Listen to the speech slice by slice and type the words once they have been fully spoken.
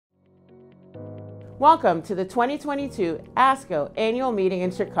Welcome to the 2022 ASCO annual meeting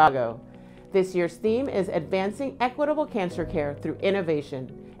in Chicago. This year's theme is Advancing Equitable Cancer Care Through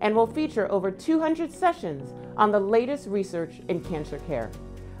Innovation and will feature over 200 sessions on the latest research in cancer care.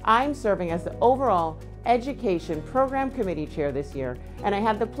 I'm serving as the overall Education Program Committee Chair this year, and I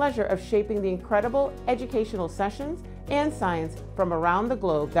had the pleasure of shaping the incredible educational sessions and science from around the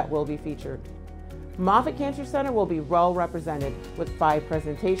globe that will be featured. Moffitt Cancer Center will be well represented with 5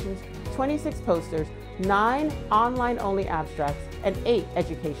 presentations, 26 posters, 9 online-only abstracts, and 8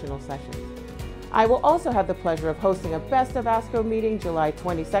 educational sessions. I will also have the pleasure of hosting a Best of ASCO meeting July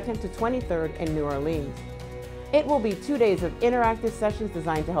 22nd to 23rd in New Orleans. It will be 2 days of interactive sessions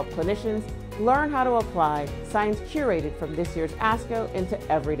designed to help clinicians learn how to apply science curated from this year's ASCO into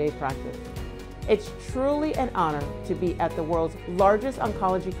everyday practice. It's truly an honor to be at the world's largest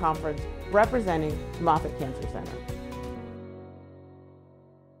oncology conference representing Moffitt Cancer Center.